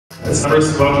Let's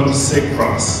first welcome Sid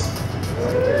Cross.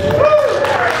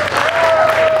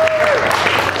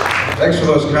 Thanks for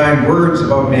those kind words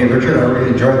about me, Richard. I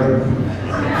really enjoyed them.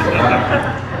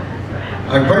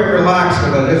 I'm quite relaxed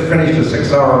because I just finished a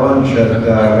 6-hour lunch at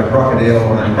the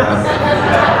Crocodile, and so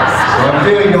I'm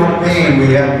feeling no pain.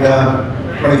 We had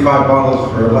 25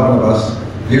 bottles for 11 of us.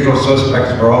 The usual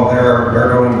suspects were all there,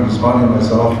 Berto and Guzman and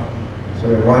myself. So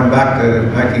we went back to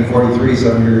 1943,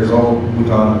 7 years old,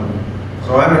 Bhutan.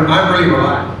 So I'm really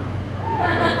relaxed.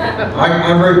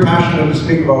 I'm very passionate to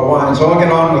speak about wine, so I'll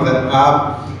get on with it.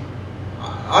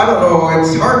 I don't know,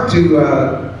 it's hard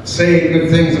to say good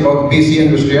things about the BC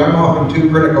industry. I'm often too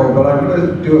critical, but I'm going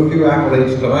to do a few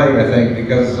accolades tonight, I think,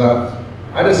 because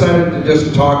I decided to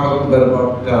just talk a little bit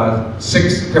about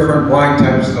 6 different wine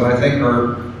types that I think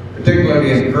are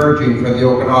particularly encouraging for the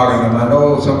Okanagan. And I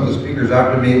know some of the speakers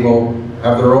after me will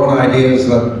have their own ideas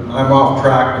that I'm off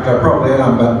track, which I probably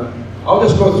am, but I'll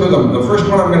just go through them. The first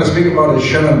one I'm going to speak about is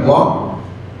Chenin Blanc.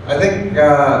 I think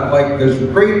like there's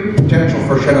great potential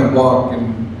for Chenin Blanc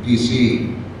in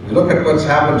BC. You look at what's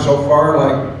happened so far,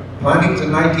 like plantings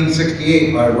in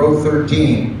 1968 by Row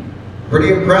 13.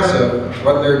 Pretty impressive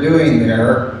what they're doing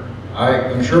there.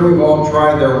 I'm sure we've all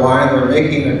tried their wine. They're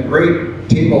making a great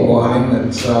table wine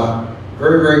that's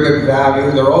very, very good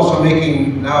value. They're also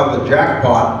making now the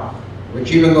Jackpot,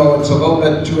 which even though it's a little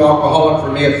bit too alcoholic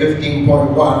for me at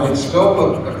 15.1, it's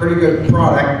still a pretty good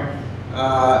product.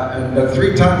 And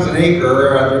 3 tons an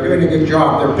acre, they're doing a good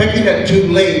job. They're picking it too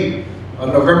late on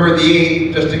November the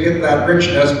 8th just to get that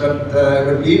richness, but it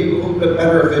would be a little bit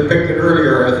better if they picked it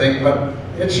earlier, I think. But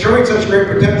it's showing such great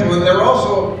potential, and they're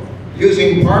also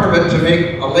using part of it to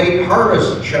make a late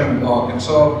harvest Chenin Blanc. And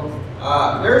so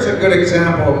there's a good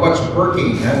example of what's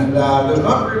working. And there's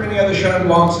not very many other Chenin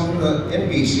Blancs in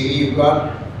BC. You've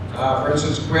got, for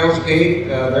instance, Quails Gate.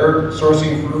 They're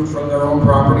sourcing fruit from their own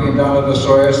property and down at the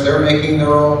Soyas. They're making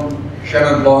their own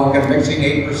Chenin Blanc and mixing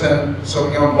 8%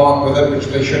 Sauvignon Blanc with it, which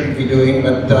they shouldn't be doing,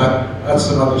 but that's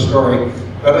another story.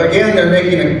 But again, they're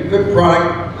making a good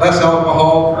product, less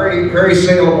alcohol, very, very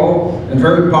saleable and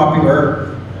very popular.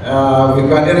 We've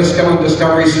got Enniskillen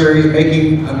Discovery Series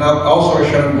making also a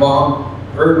Chenin Blanc,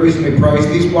 very reasonably priced.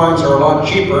 These wines are a lot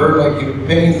cheaper, like you're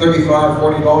paying $35,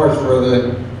 $40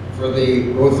 for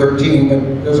the Row 13,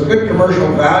 but there's a good commercial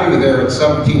value there at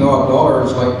 $17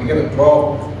 odd, like to get a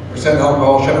 12%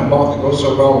 alcohol Chenin Blanc that goes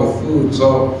so well with food.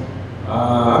 So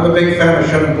I'm a big fan of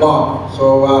Chenin Blanc.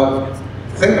 So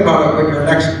think about it when you're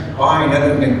next buying it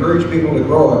and encourage people to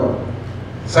grow it.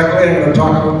 Secondly, I'm going to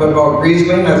talk a little bit about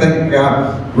Riesling. I think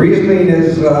Riesling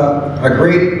is a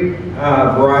great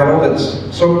varietal.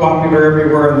 It's so popular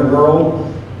everywhere in the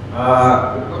world.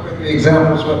 Look at the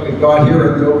examples what we've got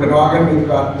here in the Okanagan. We've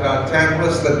got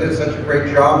Tantalus that did such a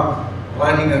great job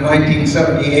planting in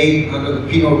 1978 under the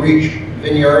Pinot Reach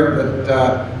vineyard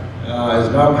that is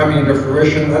now coming into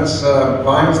fruition. That's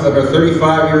vines that are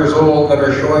 35 years old that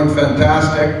are showing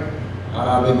fantastic.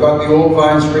 They've got the old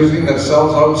vines Riesling that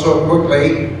sells out so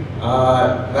quickly.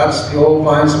 That's the old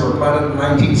vines that were planted in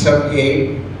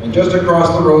 1978. And just across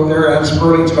the road there, Anne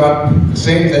Sperling's got the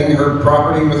same thing. Her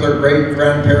property with her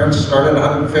great-grandparents started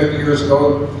 150 years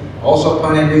ago. Also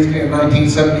planted Riesling in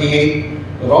 1978.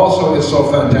 It also is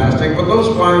so fantastic. But those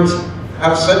vines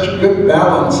have such good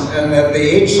balance and that they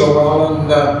age so well, and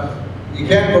you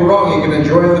can't go wrong. You can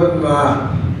enjoy them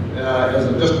as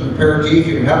just an aperitif.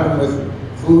 You can have them with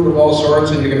food of all sorts,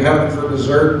 and you can have them for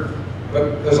dessert.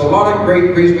 But there's a lot of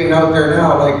great Riesling out there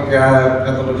now, like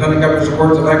at the Lieutenant Governor's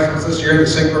Awards of Excellence this year, the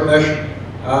Synchromesh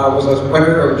was a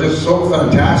winner. It was just so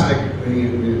fantastic.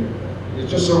 It's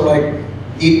just sort of like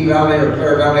Eden Valley or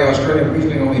Clare Valley Australian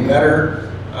Riesling, only better.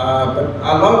 But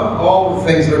I love all the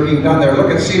things that are being done there.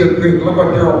 Look at Cedar Creek. Look what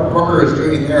Daryl Brooker is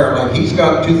doing there. Like, he's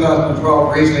got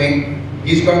 2012 Riesling.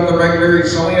 He's got the regular,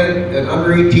 he's selling it at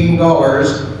under $18.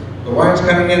 The wine's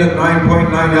coming in at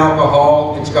 9.9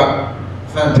 alcohol. It's got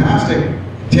fantastic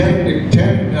 10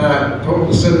 total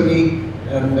acidity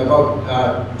and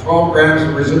about 12 grams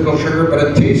of residual sugar, but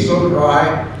it tastes so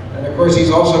dry. And of course, he's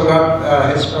also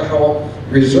got his special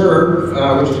reserve,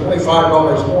 which is only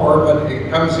 $5 more, but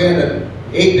it comes in at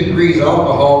 8 degrees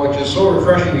alcohol, which is so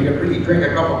refreshing. You can really drink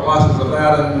a couple glasses of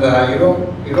that, and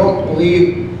you don't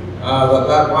believe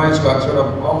that wine's got sort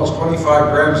of almost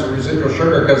 25 grams of residual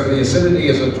sugar because the acidity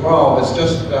is at 12. It's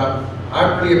just,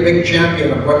 I'm really a big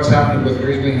champion of what's happening with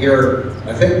Riesling here.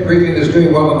 I think Riesling is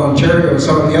doing well in Ontario and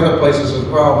some of the other places as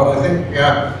well, but I think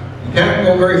you can't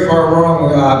go very far wrong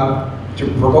to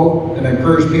promote and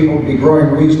encourage people to be growing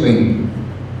Riesling.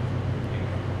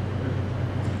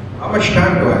 How much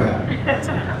time do I have?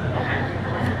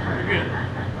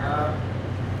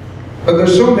 But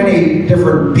there's so many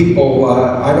different people.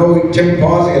 I know Tim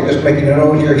Pawsey, I'm just making a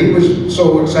note here, he was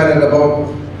so excited about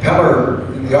Peller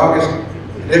in the August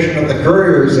edition of the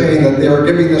Courier, saying that they were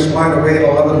giving this wine away at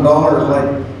 $11.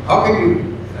 Like, how can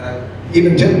you,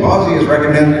 even Tim Pawsey is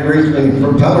recommending Riesling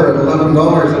from Peller at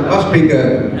 $11, it must be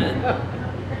good.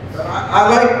 I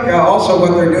like also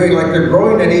what they're doing, like they're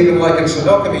growing it even like in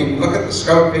Sedilka. Look at the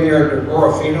Scout Vineyard at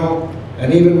Borafino,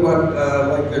 and even what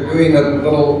like they're doing at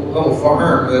little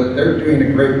farm, that they're doing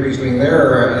a great Riesling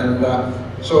there. And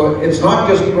so it's not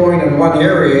just growing in one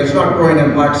area. It's not growing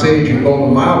in Black Sage and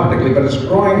Golden Mile particularly, but it's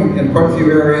growing in quite a few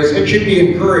areas. It should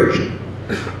be encouraged.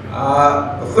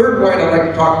 The third wine I'd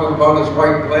like to talk a little about is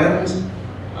white blends.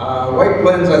 White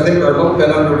blends, I think, are a little bit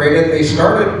underrated. They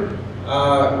started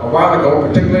a while ago,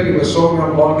 particularly with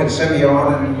Sauvignon Blanc and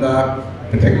Semillon, and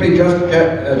particularly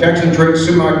Jackson Drake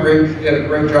Sumac Ridge did a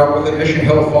great job with it. Mission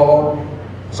Hill followed.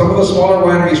 Some of the smaller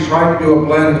wineries tried to do a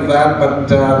blend of that, but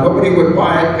nobody would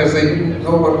buy it because they didn't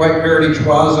know what white heritage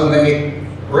was, and they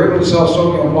were able to sell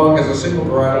Sauvignon Blanc as a single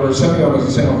varietal, or Semillon as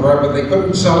a single varietal, but they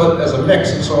couldn't sell it as a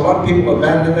mix, and so a lot of people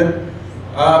abandoned it.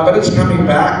 But it's coming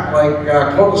back. Like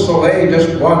Clos de Soleil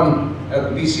just won at the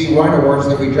BC Wine Awards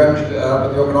that we judged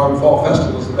at the Okanagan Fall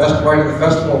Festival. It's the best wine of the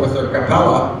festival with their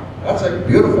Capella. That's a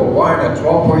beautiful wine at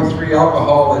 12.3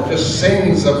 alcohol that just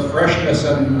sings of freshness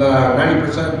and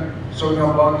 90%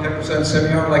 Sauvignon Blanc, 10%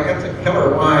 Semillon. Like, that's a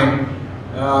killer wine.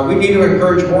 We need to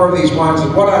encourage more of these wines.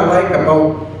 And what I like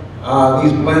about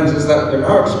these blends is that they're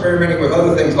now experimenting with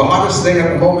other things. The hottest thing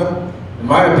at the moment, in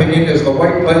my opinion, is the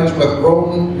white blends with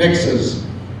Rhone mixes.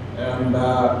 And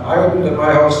I opened at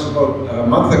my house about a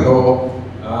month ago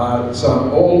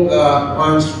some old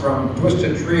wines from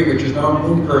Twisted Tree, which is now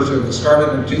Moon Cursive. It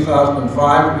started in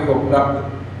 2005. We opened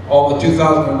up all the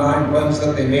 2009 blends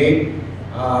that they made.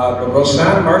 The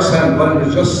Rosanne Marsanne blend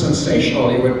was just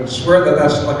sensational. You would swear that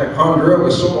that's like a Condrieu. It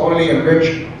was so oily and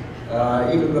rich.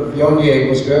 Even the Viognier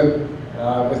was good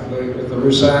with the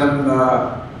Rosanne.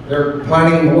 They're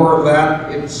planning more of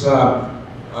that. It's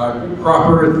good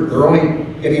cropper. They're only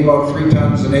getting about 3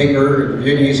 tons an acre. The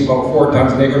Viognier is about 4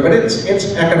 tons an acre, but it's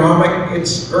economic.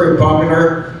 It's very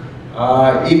popular.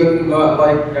 Even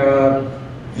like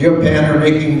Vieux Pan are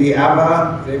making the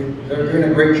Ava. They're doing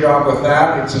a great job with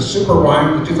that. It's a super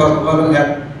wine. The 2011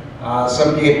 had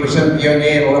 78%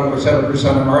 Viognier and 11% of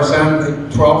Roussanne and Marsanne.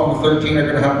 The 12 and the 13 are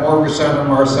going to have more Roussanne and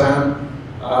Marsanne.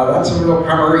 That's a real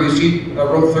comer. You see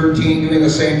row 13 doing the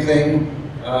same thing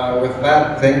with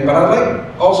that thing. But I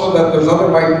like also that there's other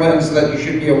white blends that you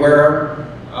should be aware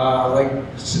of. Like,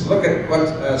 look at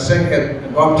what Sink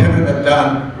and Bob Tennant have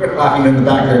done. Quit laughing in the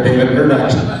back there, David. You're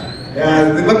next.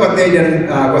 Look what they did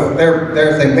with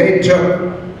their thing. They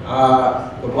took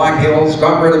the Black Hills,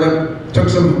 got rid of it, took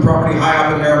some property high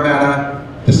up in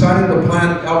Naramata, decided to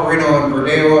plant El Reno and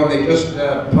Bordeaux, and they just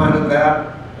planted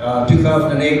that.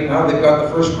 2008, now they've got the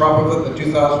first crop of it, the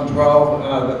 2012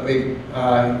 that they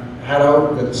had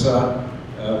out. That's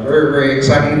very, very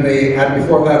exciting. They had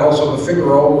before that also the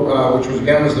Figaro, which was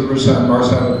again was the Roussanne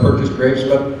Marsanne that purchased grapes.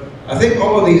 But I think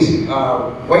all of these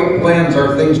white blends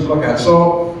are things to look at.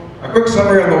 So a quick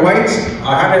summary on the whites.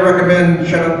 I highly recommend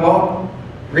Chenin Blanc,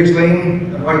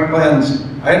 Riesling, and white blends.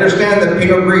 I understand that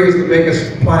Pinot Gris is the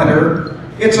biggest planter.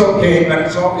 It's okay, but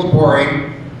it's always boring.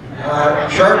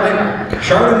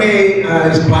 Chardonnay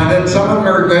is planted. Some of them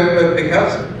are good, but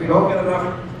because we don't get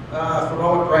enough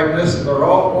phenolic ripeness, they're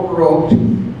all over-oaked.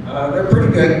 They're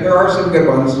pretty good. There are some good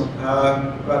ones.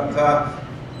 But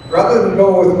rather than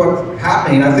go with what's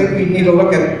happening, I think we need to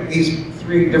look at these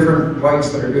 3 different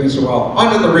whites that are doing so well.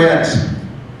 On to the reds.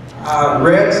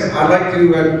 Reds, I like to,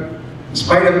 in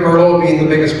spite of Merlot being the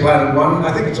biggest planted one,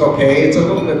 I think it's okay. It's a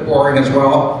little bit boring as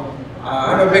well.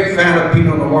 I'm a big fan of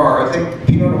Pinot Noir. I think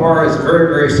Pinot Noir is very,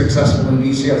 very successful in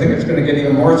BC. I think it's going to get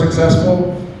even more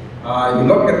successful. You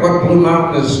look at what Blue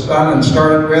Mountain has done and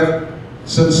started with,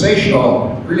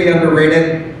 sensational, really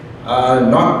underrated,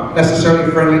 not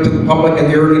necessarily friendly to the public in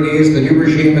the early days. The new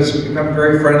regime has become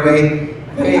very friendly.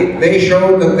 They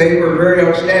showed that they were very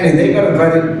outstanding. They got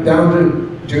invited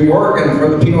down to Oregon for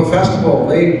the Pinot Festival.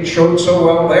 They showed so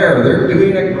well there. They're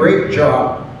doing a great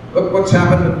job. Look what's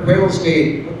happened at Quail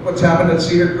Skate. Look what's happened at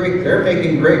Cedar Creek. They're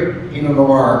making great Pinot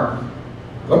Noir.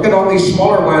 Look at all these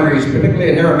smaller wineries, particularly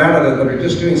in Naramata, that are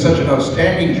just doing such an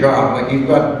outstanding job. Like you've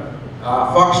got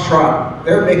Foxtrot.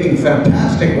 They're making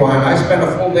fantastic wine. I spent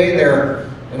a full day there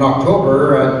in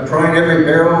October trying every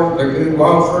barrel. They're doing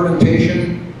wild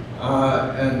fermentation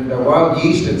and wild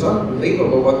yeast. It's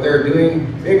unbelievable what they're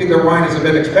doing. Maybe their wine is a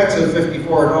bit expensive, $54.90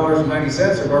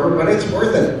 or whatever, but it's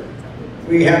worth it.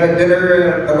 We had a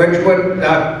dinner at Wedgwood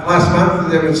last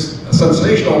month. There was a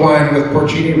sensational wine with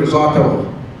porcini risotto.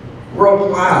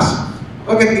 world class.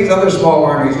 Look at these other small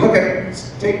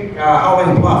wineries. Take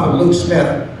Howling Bluff and Luke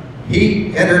Smith.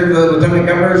 He entered the Lieutenant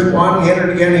Governor's, won, he entered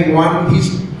again, he won.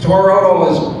 He's tore out all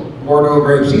his Bordeaux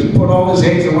grapes. He's put all his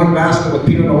eggs in one basket with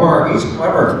Pinot Noir. He's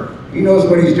clever. He knows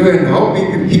what he's doing. I hope he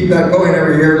can keep that going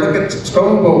every year. Look at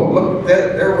Stonebow. Look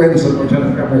at their wins at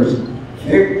Lieutenant Governor's.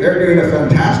 They're doing a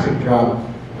fantastic job.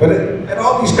 But at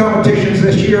all these competitions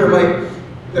this year, like,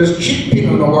 there's cheap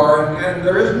Pinot Noir, and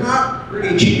there is not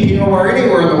really cheap Pinot Noir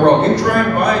anywhere in the world. You try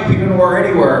and buy Pinot Noir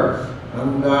anywhere.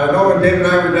 And I know when Dave and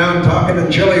I were down talking in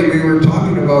Chile, we were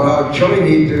talking about how Chile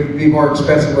need to be more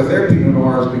expensive with their Pinot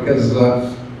Noirs because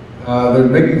they're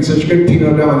making such good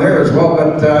Pinot down there as well.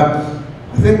 But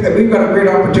I think that we've got a great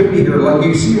opportunity here. Like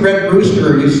you see Red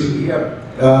Rooster, you see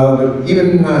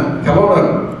even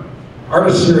Kelowna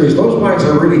Artist Series, those wines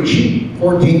are really cheap,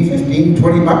 14, 15,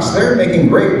 20 bucks. They're making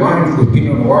great wines with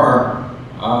Pinot Noir.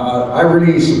 I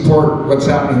really support what's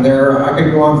happening there. I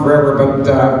could go on forever, but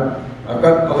I've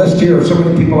got a list here of so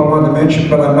many people I wanted to mention,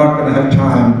 but I'm not going to have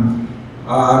time.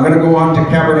 I'm going to go on to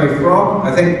Cabernet Franc.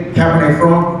 I think Cabernet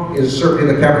Franc is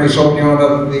certainly the Cabernet Sauvignon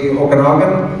of the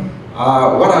Okanagan.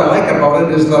 What I like about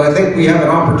it is that I think we have an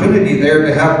opportunity there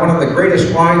to have one of the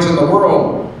greatest wines in the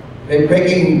world. They're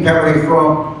making Cabernet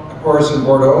Franc, of course, in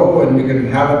Bordeaux, and you can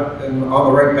have it on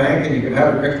the right bank, and you can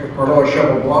have it mixed with Merlot,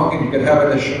 Cheval Blanc, and you can have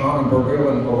it as chenin and Bordeaux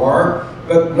and Loire.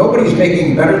 But nobody's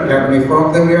making better Cabernet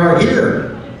Franc than we are here.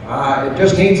 It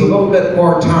just needs a little bit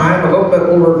more time, a little bit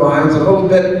older vines, a little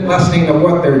bit lessening of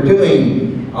what they're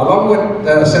doing. I love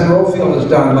what Senator Oldfield has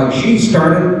done. Like, she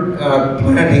started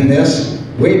planting this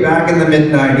way back in the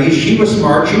mid-90s. She was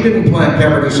smart. She didn't plant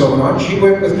Cabernet Sauvignon. She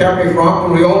went with Cabernet Franc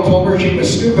when we all told her she was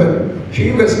stupid.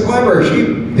 She was clever. She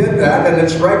did that, and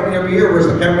it's ripening every year, whereas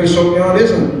the Cabernet Sauvignon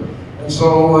isn't. And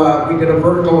so we did a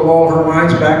vertical of all her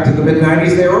wines back to the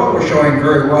mid-90s. They were always showing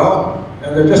very well.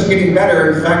 And they're just getting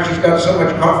better. In fact, she's got so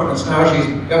much confidence now. She's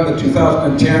done the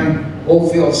 2010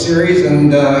 Oldfield series,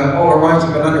 and all her wines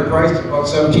have been underpriced, about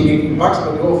 17, 18 bucks.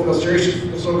 But the Oldfield series,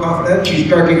 she's so confident. She's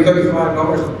charging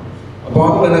 $35 a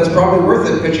bottle, and it's probably worth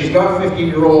it because she's got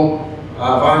 15-year-old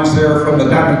vines there from the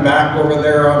Diamondback over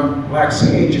there on Black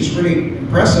Sage. It's really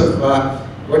impressive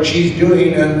what she's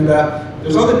doing, and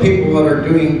there's other people that are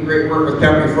doing great work with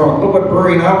Cabernet Franc. Look what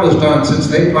Brewery Now has done since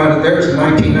they planted theirs in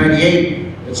 1998.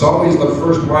 It's always the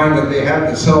first wine that they have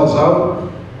that sells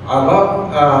out. I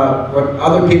love what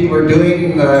other people are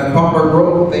doing. Poplar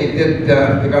Grove, they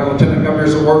got a Lieutenant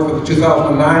Governor's Award for the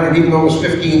 2009, and even though it was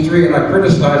 15.3, and I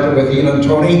criticized it with Ian and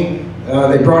Tony,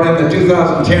 they brought in the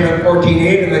 2010 at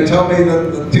 14.8, and they tell me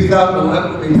that the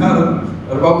 2011 will be down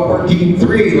at about 14.3.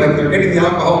 Like, they're getting the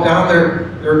alcohol down.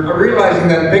 They're realizing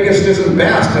that biggest isn't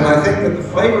best, and I think that the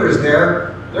flavor is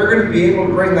there. They're going to be able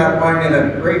to bring that wine in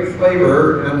a great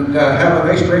flavor and have a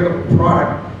nice drinkable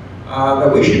product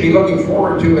that we should be looking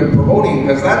forward to and promoting,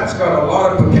 because that's got a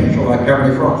lot of potential, like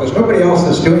Cabernet Franc. There's nobody else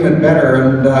that's doing it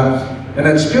better, and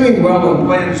it's doing well in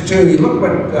blends too. You look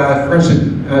what, for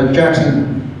instance,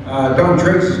 Don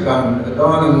Triggs has done.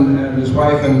 Don and his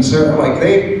wife and Sarah, like,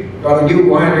 they got a new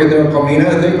winery there in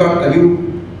Comina. They've got a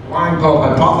new wine called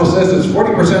Hypothesis. It's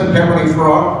 40% Cabernet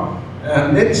Franc.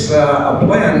 And it's a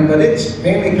blend, but it's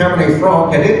mainly Cabernet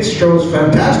Franc, and it shows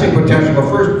fantastic potential. The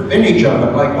first vintage of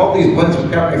it, like all these blends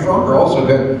with Cabernet Franc, are also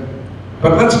good.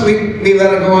 But let's leave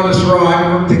that and go on to Syrah.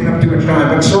 I'm taking up too much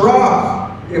time. But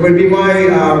Syrah, it would be my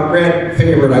red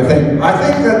favorite, I think. I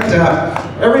think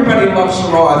that everybody loves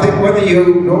Syrah. I think whether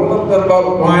you know a little bit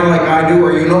about wine like I do,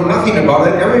 or you know nothing about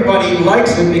it, everybody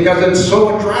likes it because it's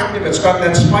so attractive. It's got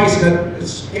that spice, and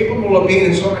it's capable of being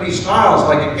in so many styles.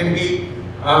 Like, it can be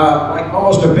like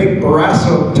almost a big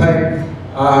Barasso type,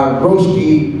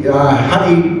 roasty,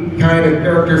 honey kind of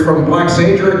character from Black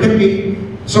Sage, or it can be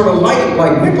sort of light,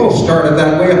 like Nichols started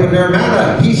that way up in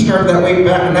Armada. He started that way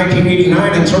back in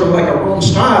 1989 in sort of like a Rhone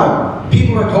style.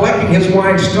 People are collecting his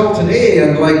wine still today,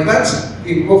 and like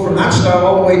you go from that style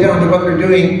all the way down to what they're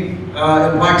doing in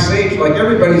Black Sage. Like,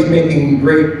 everybody's making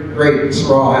great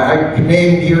Syrah. I can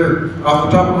name here off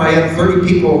the top of my head 30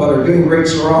 people that are doing great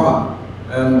Syrah.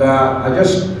 And I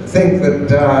just think that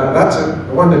that's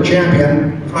the one to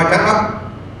champion. If I come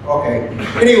up? Okay.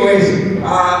 Anyways,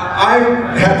 I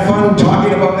had fun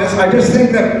talking about this. I just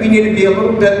think that we need to be a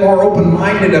little bit more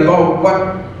open-minded about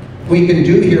what we can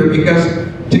do here, because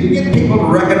to get people to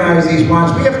recognize these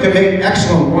wines, we have to make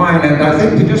excellent wine. And I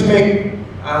think to just make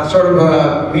sort of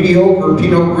a mediocre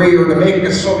Pinot Gris, or to make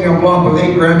a Sauvignon Blanc with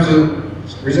 8 grams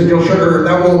of residual sugar,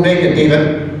 that won't make it,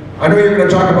 David. I know you're going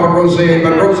to talk about rosé,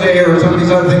 but rosé or some of these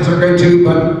other things are great too,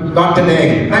 but not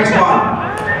today. Thanks a lot.